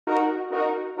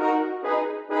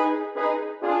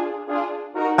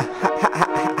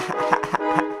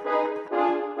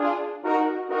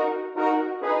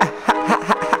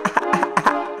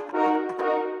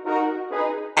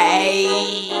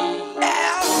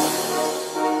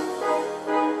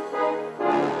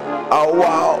Oh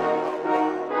wow.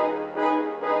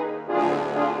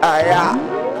 Yeah.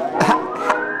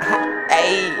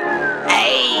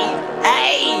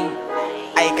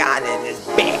 ICoN in this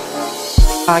bitch.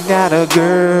 I got a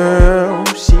girl,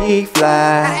 she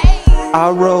fly. I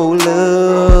roll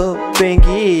up and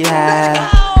get high.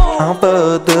 I'm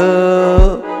fucked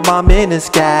up, I'm in the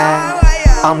sky.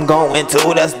 I'm going to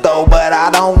the store, but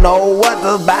I don't know what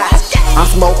to buy. I'm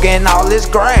smoking all this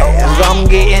grass, I'm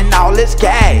getting all this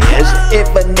cash. If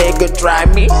a nigga try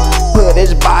me, put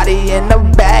his body in the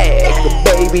bag.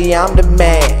 Baby, I'm the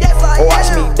man,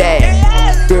 watch me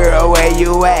dance. Girl, where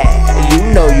you at?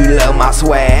 You know you love my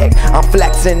swag. I'm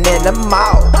flexing in the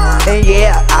mall, and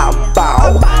yeah, I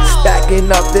ball.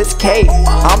 Stacking up this cake,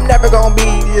 I'm never gonna be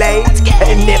late.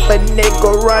 And if a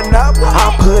nigga run up,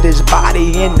 I'll put his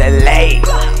body in the lake.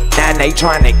 Now they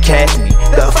tryna catch me,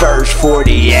 the first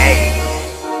 48.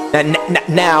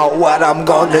 Now what I'm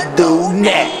gonna do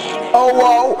next?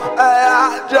 Oh,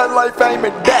 just like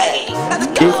famous day.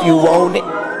 If you want it,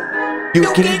 you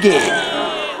can get it.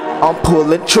 I'm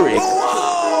pulling tricks,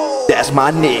 that's my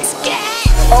nick.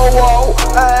 Oh,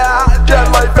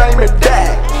 just like famous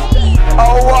day.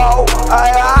 Oh,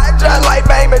 just like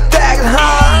famous day,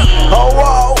 huh?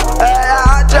 Oh,